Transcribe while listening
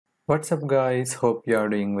What's up guys, hope you are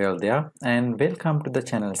doing well there and welcome to the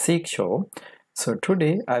channel Seek Show. So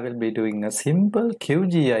today I will be doing a simple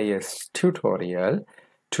QGIS tutorial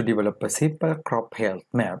to develop a simple crop health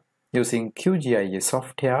map using QGIS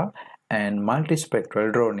software and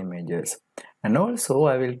multispectral drone images. And also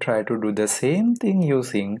I will try to do the same thing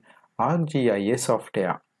using ArcGIS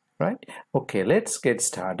software, right? Okay, let's get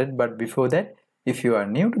started, but before that, if you are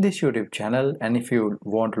new to this YouTube channel and if you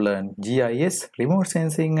want to learn GIS, remote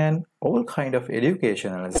sensing and all kind of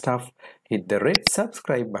educational stuff, hit the red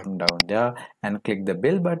subscribe button down there and click the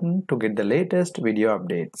bell button to get the latest video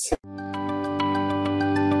updates.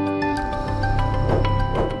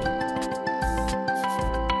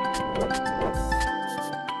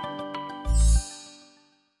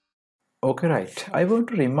 Okay, right. I want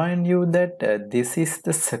to remind you that this is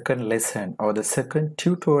the second lesson or the second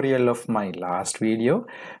tutorial of my last video,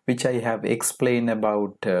 which I have explained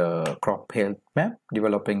about crop health map,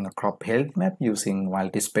 developing a crop health map using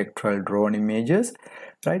multispectral drone images,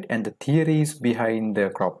 right? And the theories behind the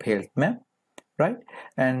crop health map, right?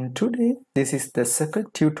 And today this is the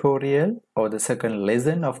second tutorial or the second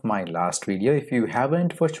lesson of my last video. If you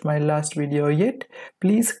haven't watched my last video yet,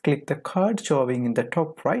 please click the card showing in the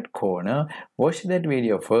top right corner, watch that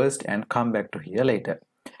video first and come back to here later.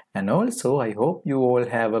 And also I hope you all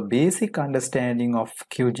have a basic understanding of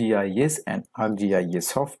QGIS and ArcGIS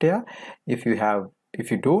software. If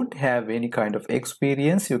you don't have any kind of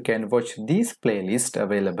experience, you can watch this playlist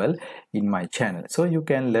available in my channel, so you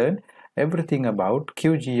can learn everything about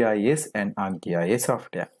QGIS and ArcGIS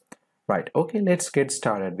software. Right, okay, let's get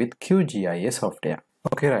started with QGIS software.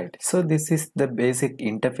 Okay, right, so this is the basic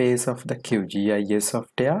interface of the QGIS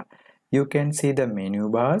software. You can see the menu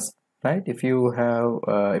bars, right? If you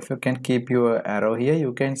can keep your arrow here,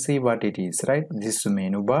 you can see what it is, right? This is the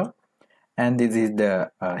menu bar and this is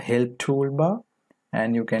the help toolbar,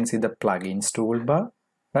 and you can see the plugins toolbar,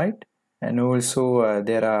 right? And also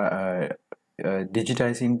there are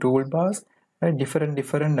digitizing toolbars, right? Different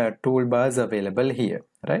toolbars available here,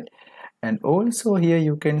 right? And also here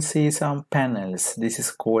you can see some panels. This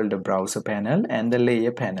is called the browser panel and the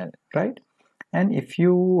layer panel, right? And if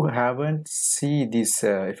you haven't see this,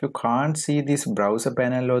 if you can't see this browser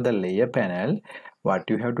panel or the layer panel, what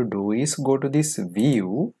you have to do is go to this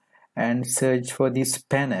view and search for these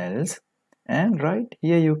panels, and right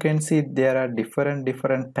here you can see there are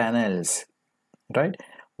different panels, right?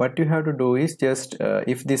 What you have to do is just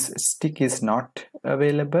if this stick is not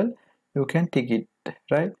available, you can tick it,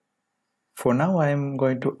 right? For now I am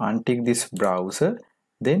going to untick this browser,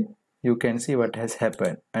 then you can see what has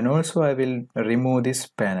happened. And also I will remove this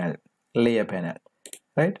panel, layer panel,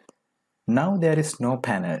 right? Now there is no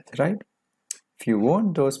panel, right? If you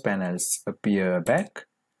want those panels appear back,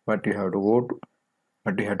 what you have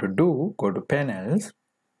to do, go to panels,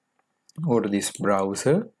 go to this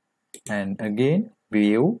browser, and again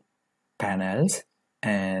view, panels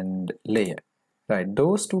and layer, right?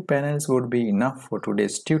 Those two panels would be enough for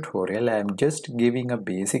today's tutorial. I am just giving a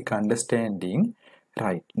basic understanding.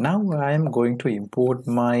 Right, now I am going to import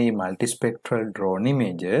my multispectral drone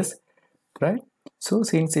images, right? So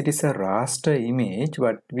since it is a raster image,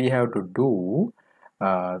 what we have to do,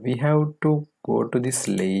 we have to go to this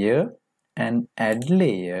layer and add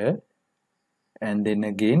layer, and then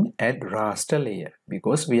again add raster layer,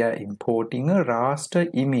 because we are importing a raster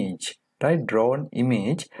image, right? Drone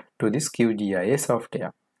image to this QGIS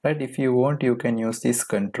software, right? If you want, you can use this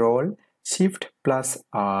Control Shift plus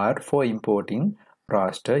R for importing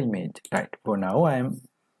raster image, right? For now I am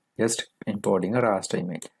just importing a raster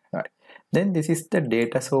image, right? Then this is the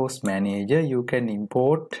data source manager. You can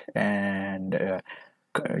import and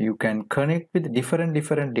you can connect with different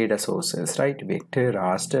data sources, right? Vector,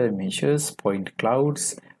 raster, measures, point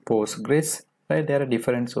clouds, Postgres, right? There are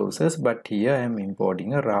different sources, but here I am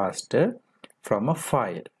importing a raster from a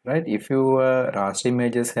file, right? If your raster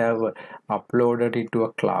images have uploaded into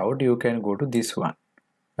a cloud, you can go to this one,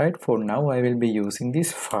 right? For now I will be using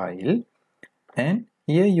this file, and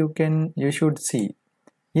here you should see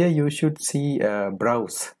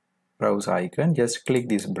browse icon. Just click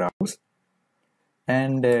this browse,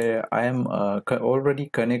 and I am already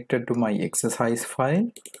connected to my exercise file.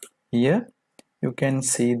 Here you can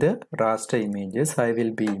see the raster images. I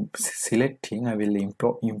will be selecting, I will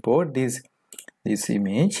import this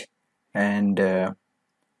image and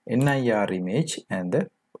NIR image and the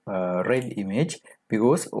red image,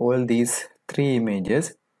 because all these three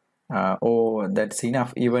images that's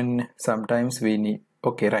enough. Even sometimes we need,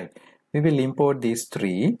 okay, right, we will import these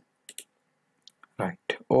three, right?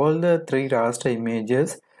 All the three raster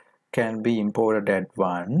images can be imported at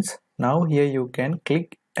once. Now here you can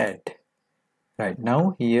click add, Right,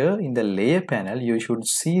 now here in the layer panel you should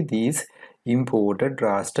see these imported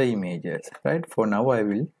raster images. Right, for now I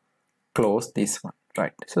will close this one.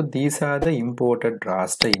 Right, so these are the imported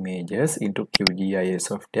raster images into QGIS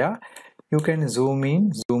software. You can zoom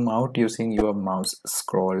in, zoom out using your mouse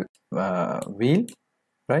scroll wheel.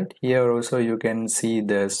 Right, here also you can see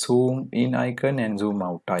the zoom in icon and zoom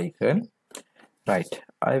out icon. Right,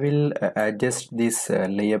 I will adjust this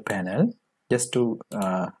layer panel just to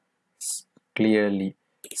clearly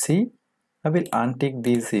see. I will untick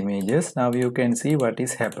these images. Now you can see what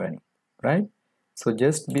is happening, right? So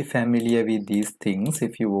just be familiar with these things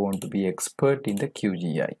if you want to be expert in the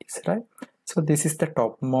QGIS, right? So this is the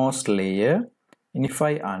topmost layer, and if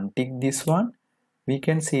I untick this one, we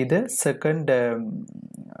can see the second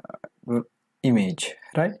image,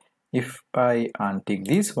 right? If I untick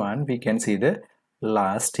this one, we can see the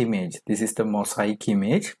last image. This is the mosaic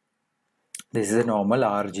image. This is a normal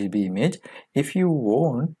RGB image. If you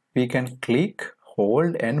want, we can click,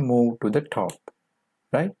 hold and move to the top,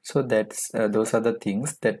 right? So that's those are the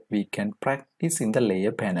things that we can practice in the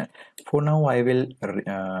layer panel. For now I will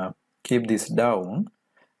keep this down,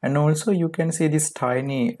 and also you can see this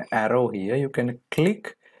tiny arrow here. You can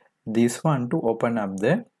click this one to open up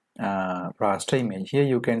the raster image. Here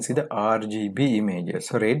you can see the RGB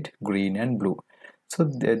images, red, green and blue. So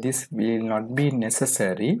this will not be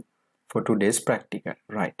necessary for today's practical,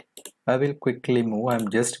 right? I will quickly move. I'm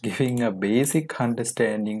just giving a basic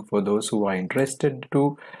understanding for those who are interested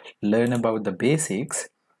to learn about the basics.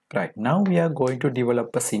 Right, now we are going to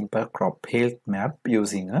develop a simple crop health map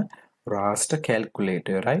using a raster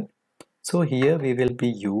calculator, right? So here we will be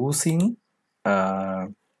using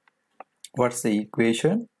what's the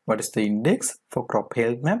equation, what is the index for crop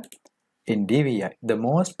health map? NDVI. The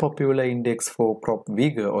most popular index for crop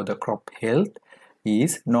vigor or the crop health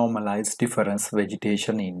is Normalized Difference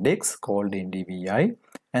Vegetation Index, called NDVI,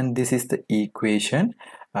 and this is the equation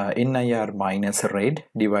NIR minus red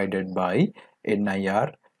divided by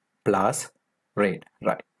NIR plus red,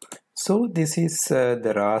 right? So this is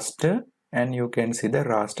the raster, and you can see the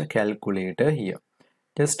raster calculator here.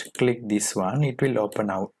 Just click this one, it will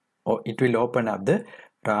open out, or it will open up the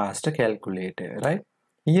raster calculator, right?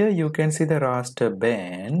 Here you can see the raster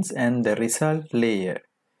bands and the result layer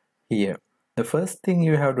here. The first thing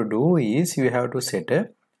you have to do is you have to set a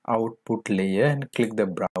output layer and click the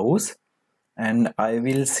browse, and I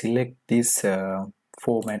will select this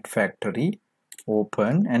format factory,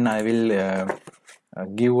 open, and I will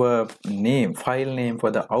give a name, file name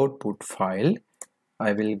for the output file.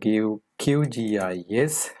 I will give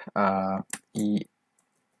QGIS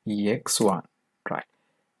EX1, right?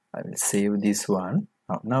 I will save this one.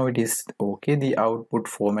 Now it is okay. The output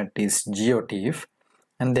format is GeoTIFF,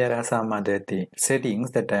 and there are some other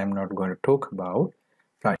settings that I am not going to talk about.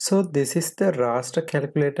 Right, so this is the raster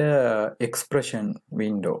calculator expression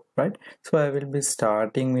window, right? So I will be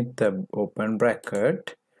starting with the open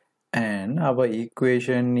bracket, and our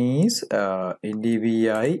equation is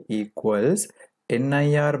NDVI equals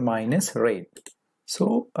NIR minus rate.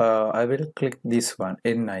 So I will click this one,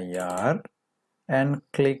 NIR, and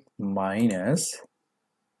click minus,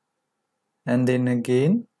 and then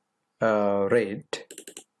again rate,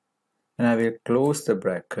 and I will close the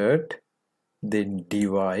bracket, then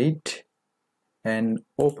divide and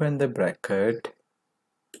open the bracket,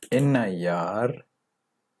 NIR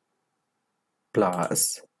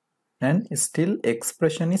plus, and still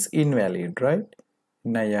expression is invalid, right?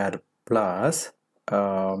 NIR plus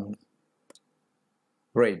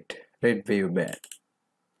red wave band,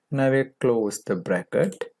 and I will close the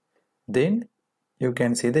bracket, then you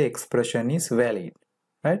can see the expression is valid,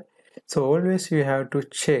 right? So always you have to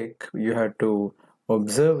check, you have to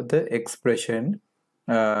observe the expression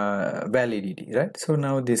validity, right? So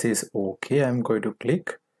now this is okay. I'm going to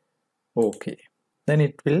click OK, then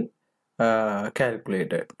it will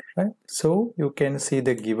calculate it, right? So you can see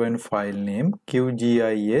the given file name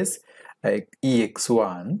QGIS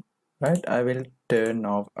EX1, right? I will turn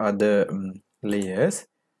off other layers.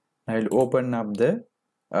 I will open up the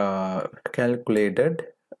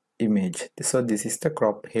calculated image. So this is the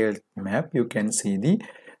crop health map. You can see the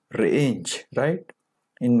range, right?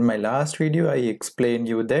 In my last video I explained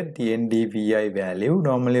you that the NDVI value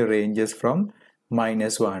normally ranges from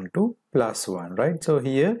 -1 to +1, right? So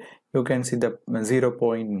here you can see the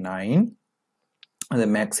 0.9, the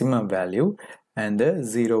maximum value, and the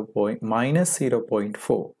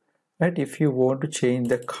 -0.4, right? If you want to change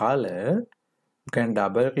the color, you can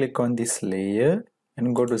double click on this layer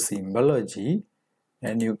and go to symbology,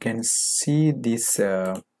 and you can see this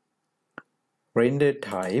render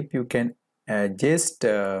type. You can adjust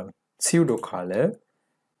pseudo color,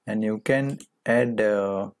 and you can add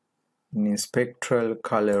spectral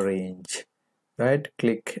color range, right?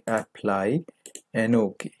 Click apply and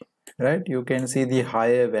OK, right? You can see the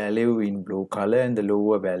higher value in blue color and the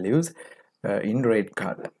lower values in red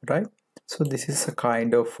color, right? So this is a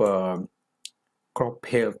kind of crop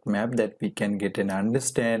health map that we can get an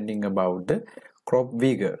understanding about the crop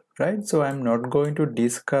vigor, right? So I'm not going to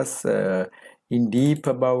discuss in deep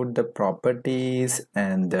about the properties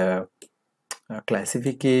and the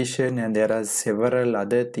classification, and there are several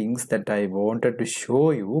other things that I wanted to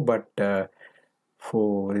show you, but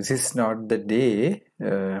for this is not the day.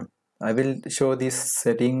 I will show these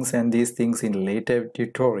settings and these things in later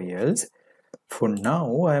tutorials. For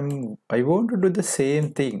now, I want to do the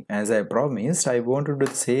same thing as I promised. I want to do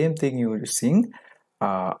the same thing using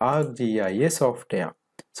ArcGIS software.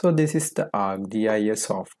 So this is the ArcGIS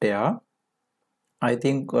software. I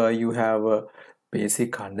think you have a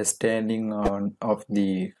basic understanding of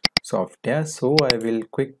the software. So I will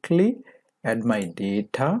quickly add my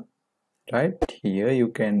data. Right here you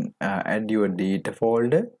can add your data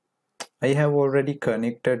folder. I have already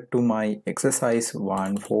connected to my exercise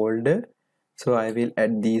 1 folder. So I will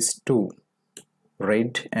add these two,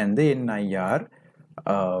 red and the NIR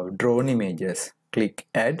drone images. Click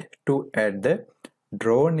add to add the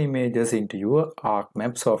drone images into your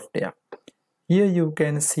Arcmap software. Here you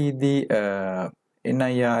can see the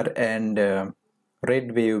NIR and red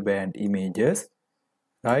waveband images,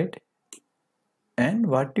 right? And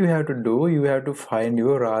what you have to do, you have to find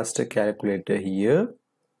your raster calculator here.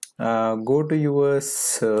 Go to your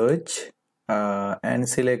search and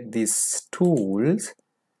select these tools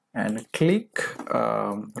and click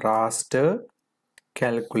raster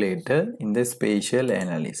calculator in the spatial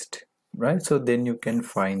analyst, right? So then you can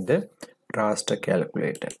find the raster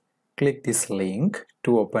calculator. Click this link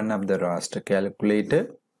to open up the raster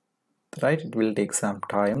calculator, right? It will take some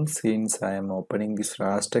time since I am opening this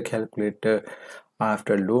raster calculator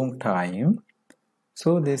after a long time.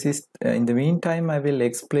 So this is in the meantime I will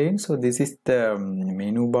explain. So this is the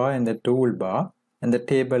menu bar and the toolbar and the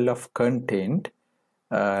table of content,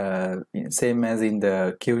 same as in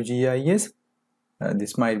the QGIS.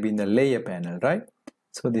 This might be in the layer panel, right?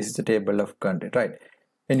 So this is the table of content, right?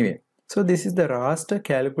 Anyway, so this is the raster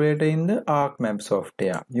calculator in the Arcmap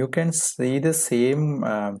software. You can see the same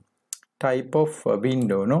type of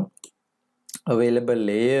window, no? Available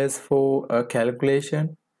layers for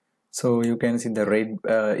calculation. So you can see the red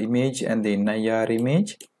image and the NIR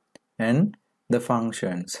image and the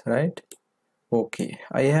functions, right? Okay,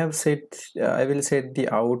 I have set, I will set the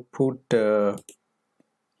output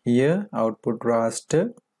here, output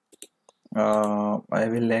raster. I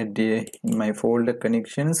will add in my folder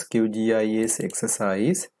connections QGIS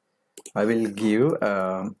exercise. I will give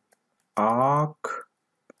Arcmap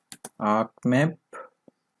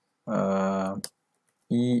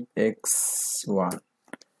EX1,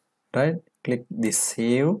 right? Click this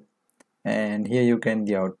save, and here you can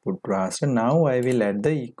the output raster. Now I will add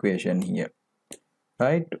the equation here,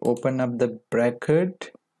 right? Open up the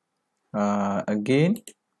bracket. Again,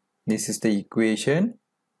 this is the equation: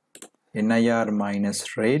 NIR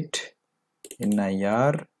minus red,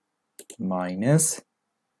 NIR minus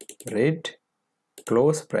red,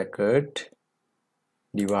 close bracket,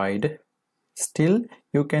 divide. Still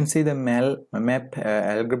you can see the map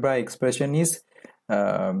algebra expression is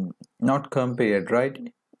not compared, right?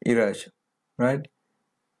 Erasure, right?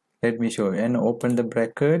 Let me show you. And open the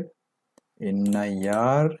bracket,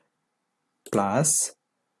 NIR plus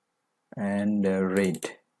and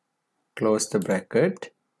red, close the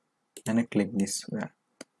bracket and click this one.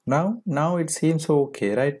 Now it seems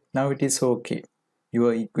okay, right? Now it is okay.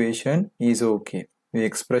 Your equation is okay, your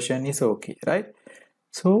expression is okay, right?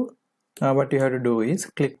 So what you have to do is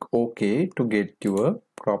click OK to get your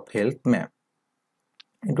crop health map.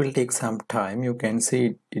 It will take some time. You can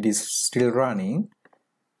see it is still running.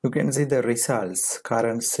 You can see the results,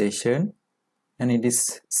 current session, and it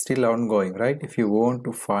is still ongoing, right? If you want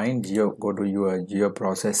to find go to your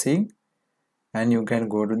geoprocessing and you can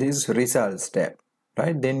go to this results tab,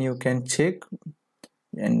 right? Then you can check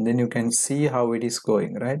and then you can see how it is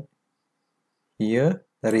going, right? Here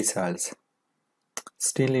the results,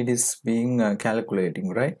 still it is being calculating,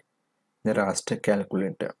 right? The raster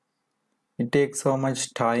calculator. It takes so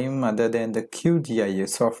much time other than the QGIS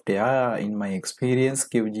software. In my experience,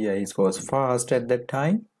 QGIS was fast at that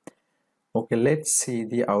time. Okay, let's see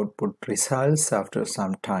the output results after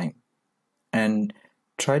some time and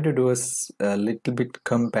try to do a little bit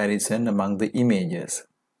comparison among the images.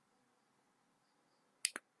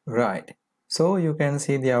 Right, so you can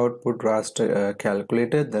see the output raster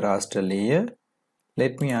calculator, the raster layer.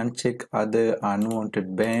 Let me uncheck other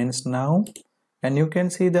unwanted bands now. and you can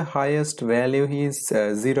see the highest value is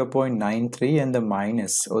 0.93 and the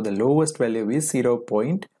minus or the lowest value is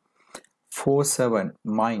 0.47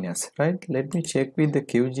 minus, right? Let me check with the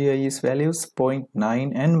QGIS values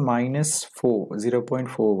 0.9 and minus 4,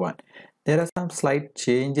 0.41. There are some slight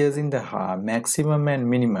changes in the maximum and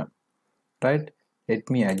minimum, right? Let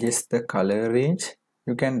me adjust the color range.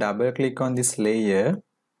 You can double click on this layer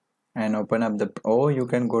and open up the, or you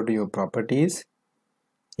can go to your properties,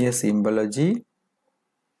 here symbology,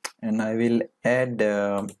 and I will add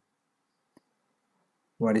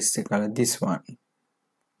what is the color, this one.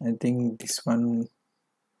 I think this one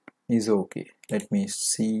is okay. Let me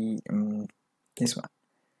see this one.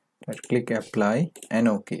 Right click, apply, and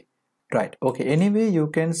okay. Right, okay, anyway you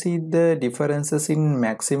can see the differences in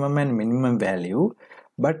maximum and minimum value,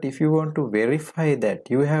 but if you want to verify that,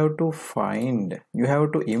 you have to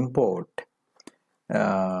import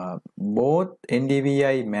both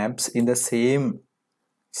NDVI maps in the same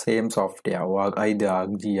software, or either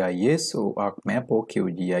ArcGIS or Arcmap or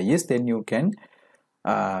QGIS. Then you can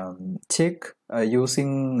check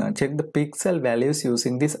the pixel values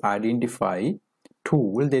using this identify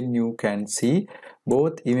tool. Then you can see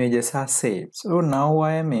both images are saved. So now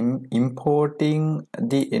I am importing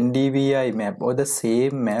the NDVI map, or the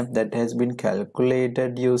same map that has been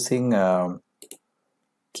calculated using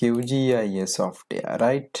QGIS software,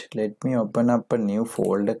 right? Let me open up a new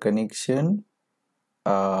folder connection,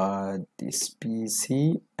 this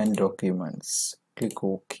PC and documents. Click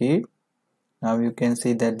OK. Now you can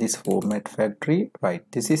see that this format factory, right?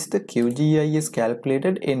 This is the QGIS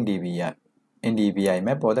calculated NDVI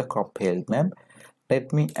map, or the crop health map.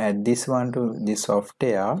 Let me add this one to this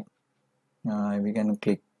software. We can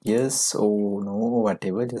click yes or no,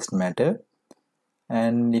 whatever, just matter.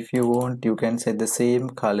 And if you want, you can set the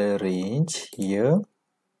same color range here.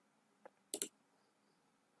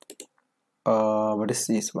 What is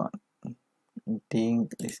this one? I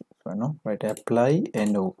think this one, no? Right, apply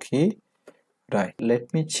and okay. Right,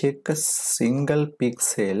 let me check a single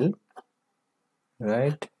pixel.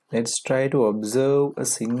 Right, let's try to observe a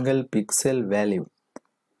single pixel value.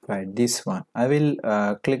 Right, this one. I will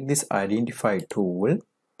click this identify tool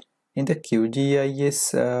in the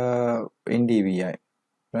QGIS NDVI.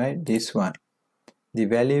 Right, this one. The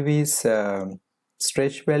value is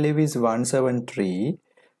stretch value is 173,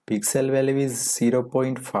 pixel value is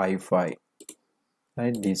 0.55.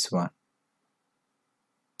 Right, this one.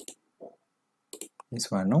 This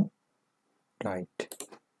one, no? Right.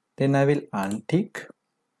 Then I will untick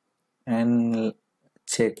and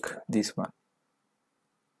check this one.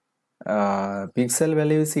 Pixel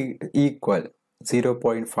value is equal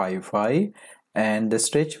 0.55 and the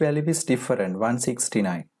stretch value is different,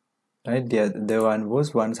 169. Right, the other one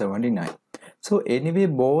was 179. So anyway,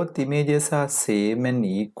 both images are same and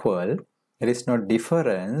equal. There is no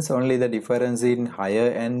difference, only the difference in higher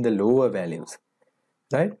and the lower values,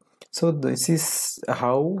 right? So this is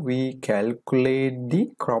how we calculate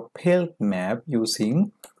the crop health map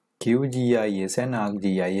using QGIS and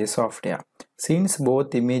ArcGIS software. Since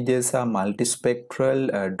both images are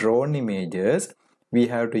multispectral drone images, we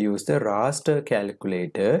have to use the raster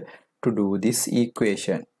calculator to do this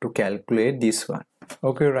equation, to calculate this one.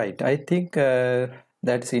 Okay, right. I think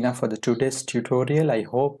that's enough for the today's tutorial. I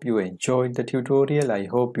hope you enjoyed the tutorial. I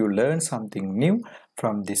hope you learned something new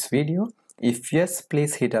from this video. If yes,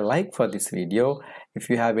 please hit a like for this video. If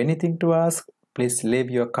you have anything to ask, please leave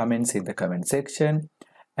your comments in the comment section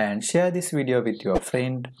and share this video with your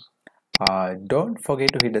friend. Don't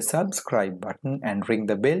forget to hit the subscribe button and ring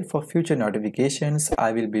the bell for future notifications.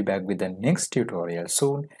 I will be back with the next tutorial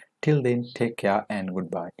soon. Till then, take care and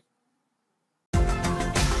goodbye.